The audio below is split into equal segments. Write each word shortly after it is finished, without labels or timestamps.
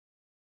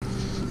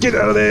Get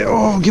out of there!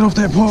 Oh, get off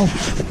that pole!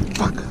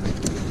 Fuck!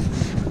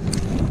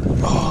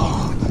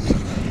 Oh,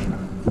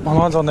 my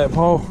line's on that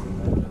pole.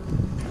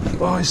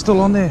 Oh, he's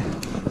still on there.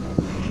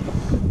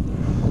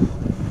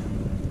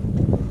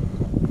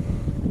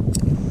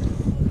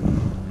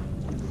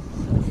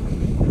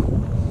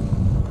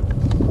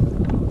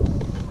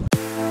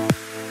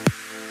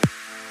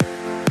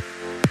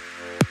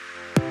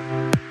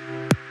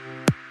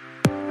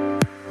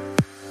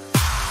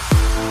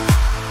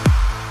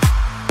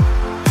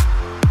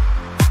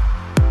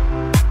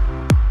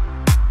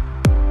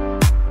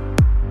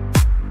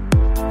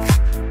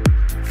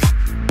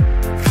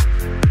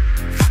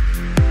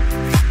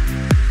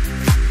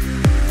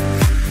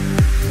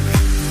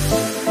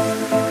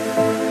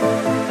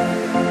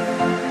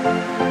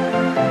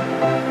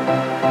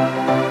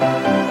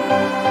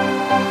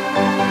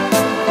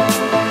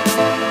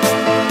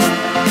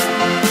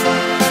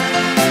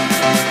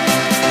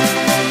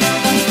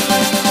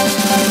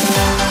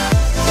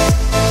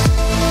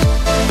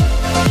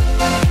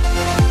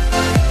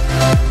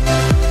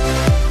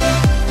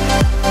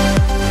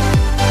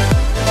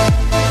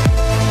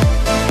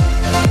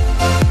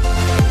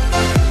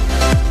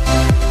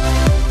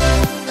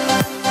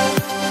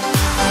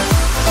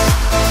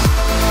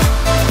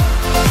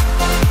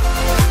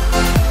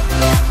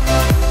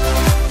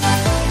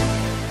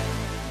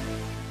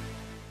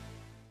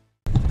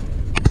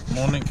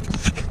 Morning,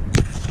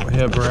 we're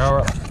here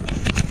Barrow,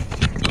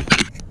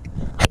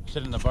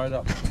 setting the boat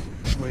up.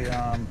 We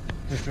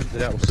just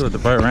drifted out, we're still at the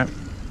boat ramp,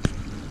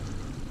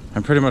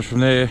 and pretty much from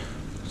there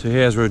to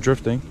here as we're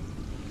drifting,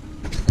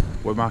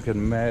 we're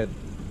marking mad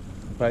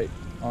bait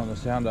on the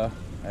sounder,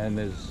 and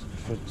there's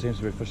seems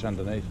to be fish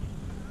underneath,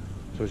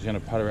 so we're just going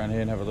to putt around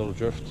here and have a little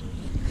drift,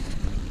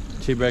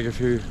 teabag a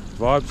few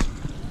vibes,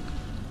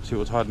 see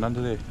what's hiding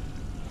under there.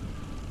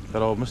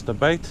 Got old Mr.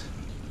 Bait.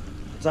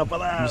 What's up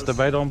with us? Mr.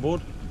 Bait on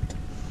board.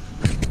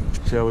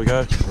 See how we go.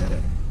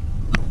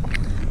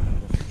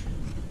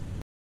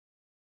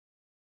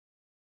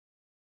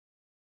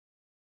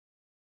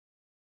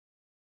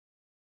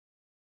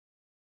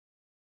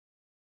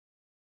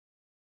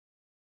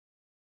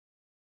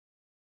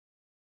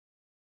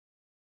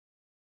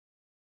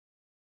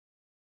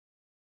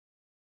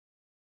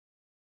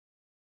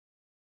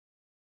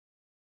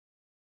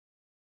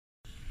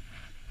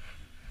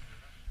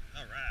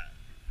 All right.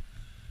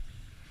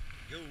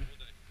 Yo.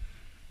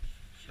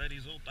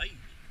 Flatties all day.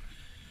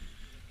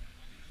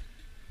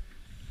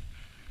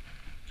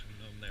 Coming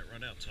on that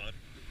run out tide.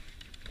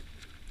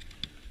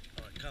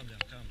 Alright, calm down,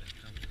 calm down,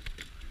 calm down.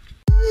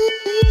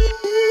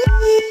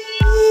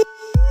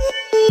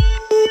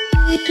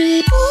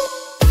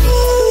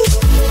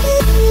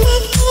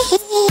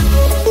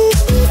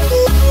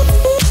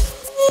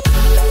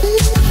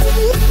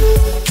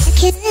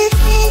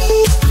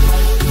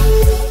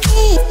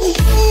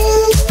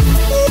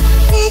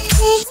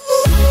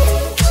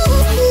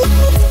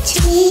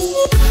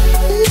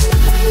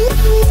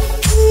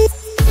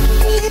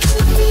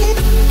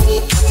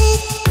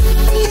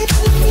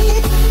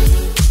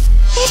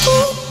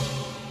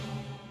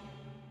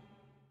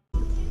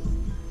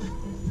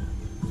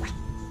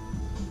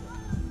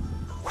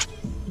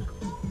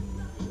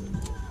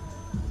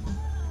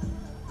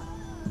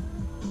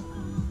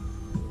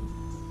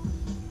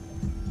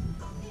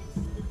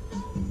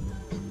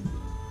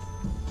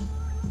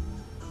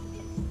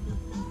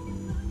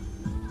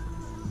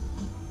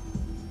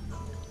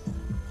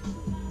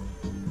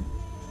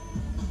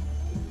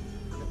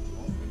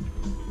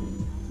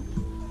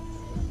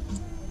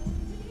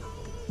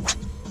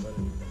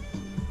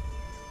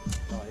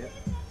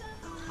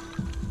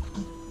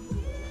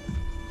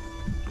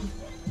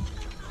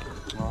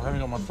 I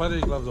haven't got my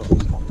flathead gloves on.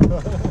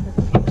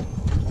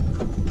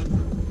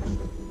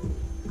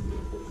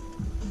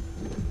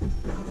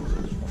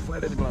 My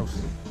flathead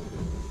gloves.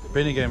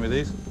 Benny gave me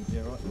these.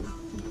 Yeah, right.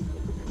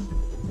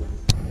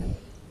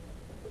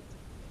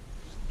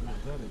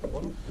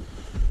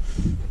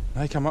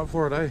 They come up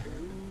for it, eh?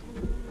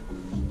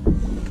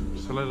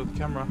 Saluted the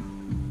camera.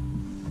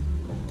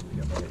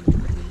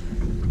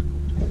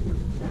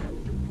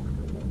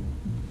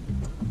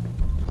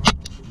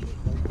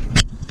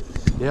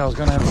 Yeah, I was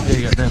gonna have a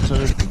pig out there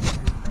too.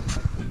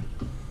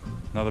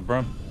 Another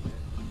bream.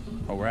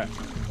 Oh, rat.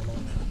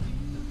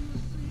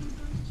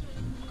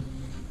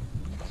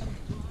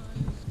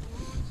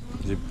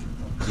 You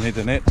need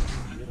the net.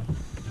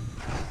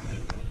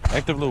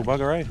 Active little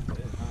bugger, eh?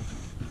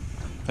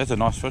 That's a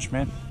nice fish,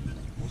 man.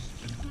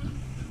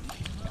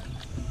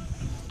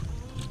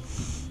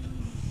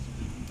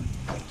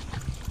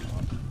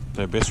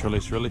 Their best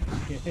release, really.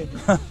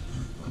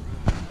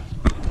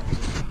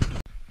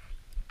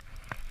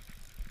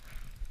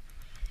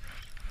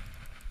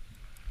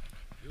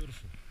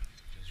 Beautiful.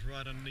 It's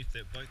right underneath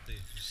that boat there,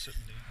 just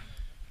sitting there.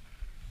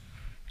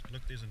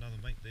 Look, there's another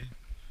mate there.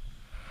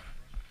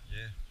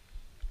 Yeah,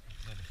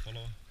 another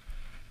follower.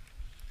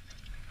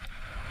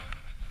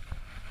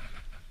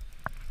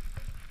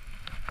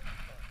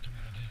 Come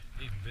on here,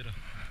 even better.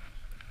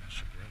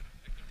 Shook her up.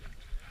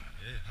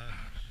 Yeah, hard.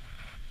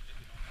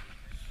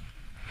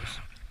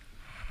 Awesome.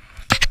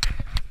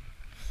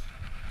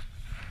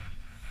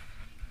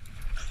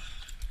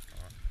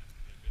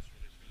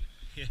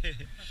 Oh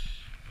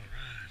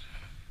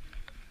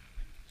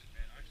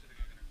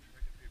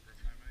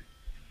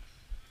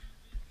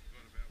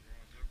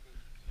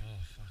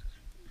fuck.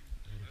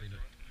 That would have been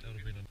that would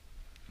have been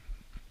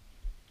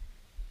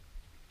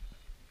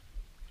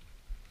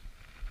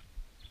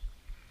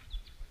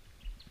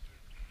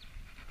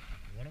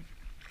Want him?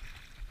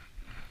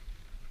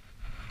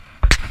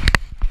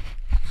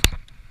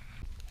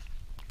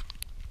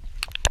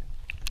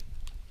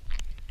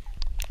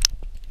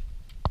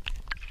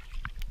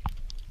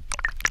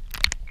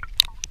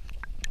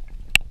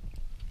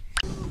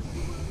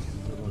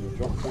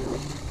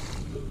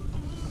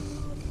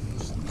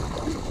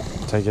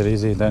 Take it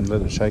easy, don't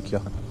let it shake you.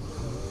 Right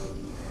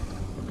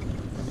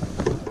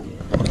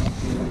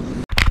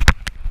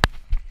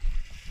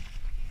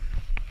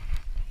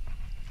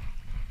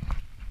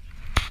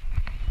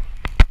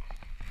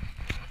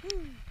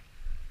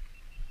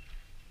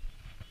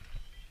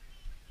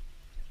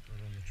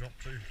on the drop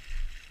too.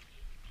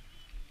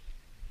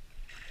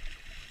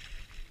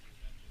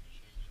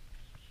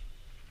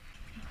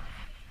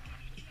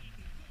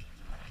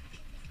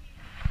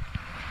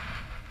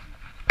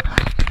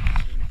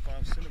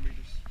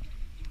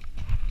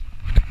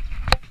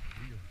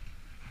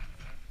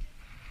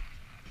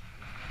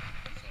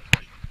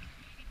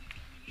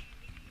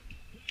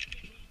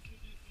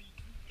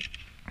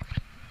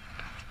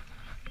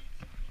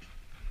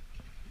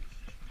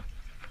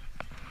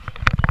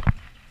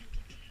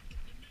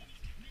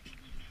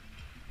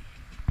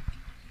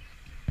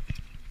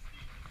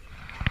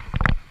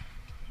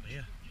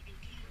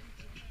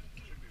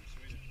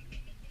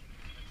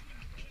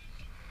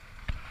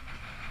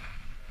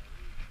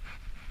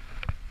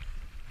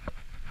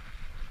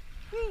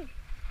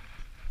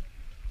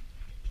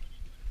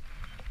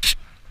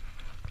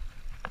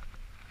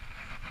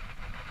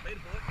 Later,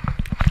 boy.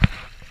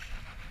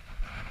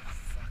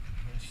 Fucking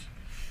horse.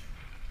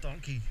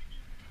 Donkey.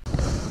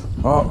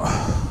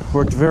 Oh,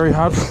 worked very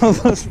hard for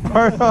this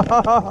part.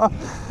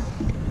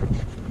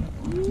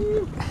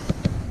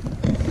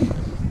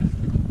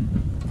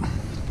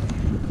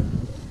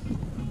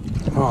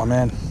 Oh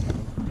man.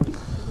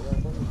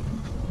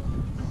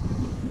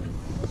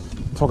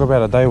 Talk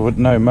about a day with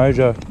no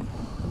mojo.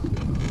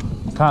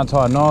 Can't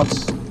tie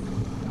knots,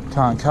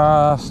 can't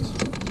cast.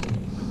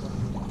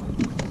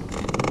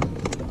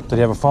 Did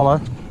he have a follow?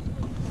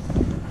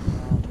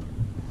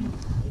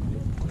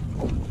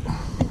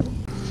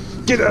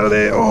 Get out of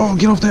there! Oh,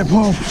 get off that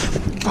pole!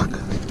 Fuck!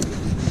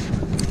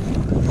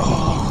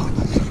 Oh,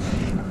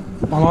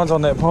 my line's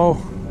on that pole.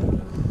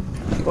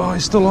 Oh,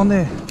 he's still on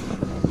there.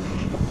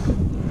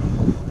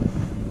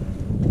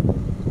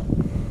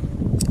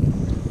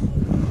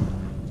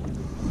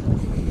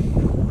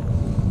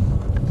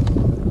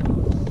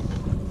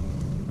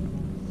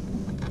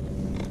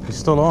 He's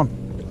still on.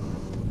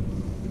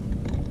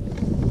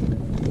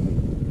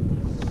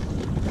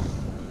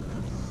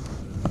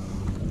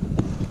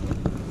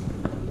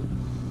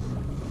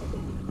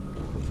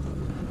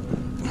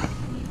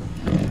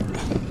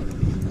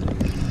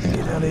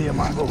 Get out of here,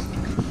 Michael.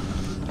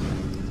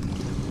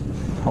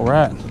 All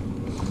right.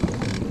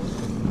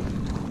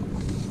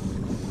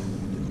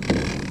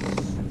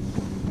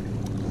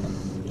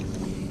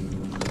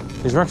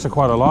 These wrecks are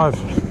quite alive.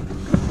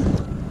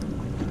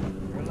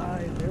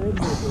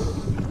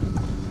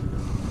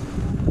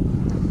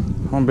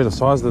 I'm a bit of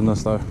size than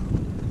this though.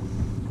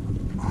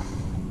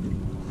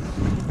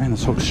 Man,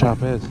 this hook's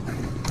sharp as.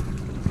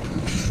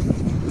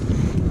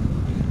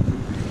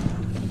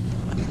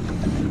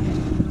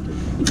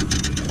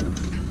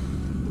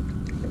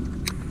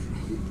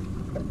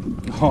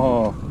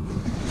 Oh,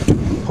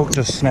 hook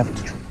just snapped.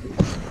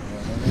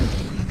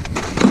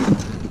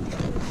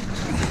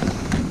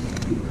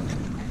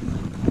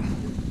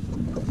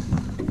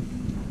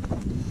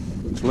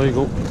 It's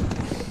legal.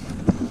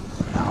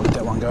 I'll let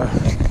that one go.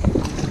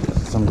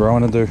 Some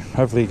growing to do.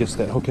 Hopefully he gets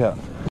that hook out.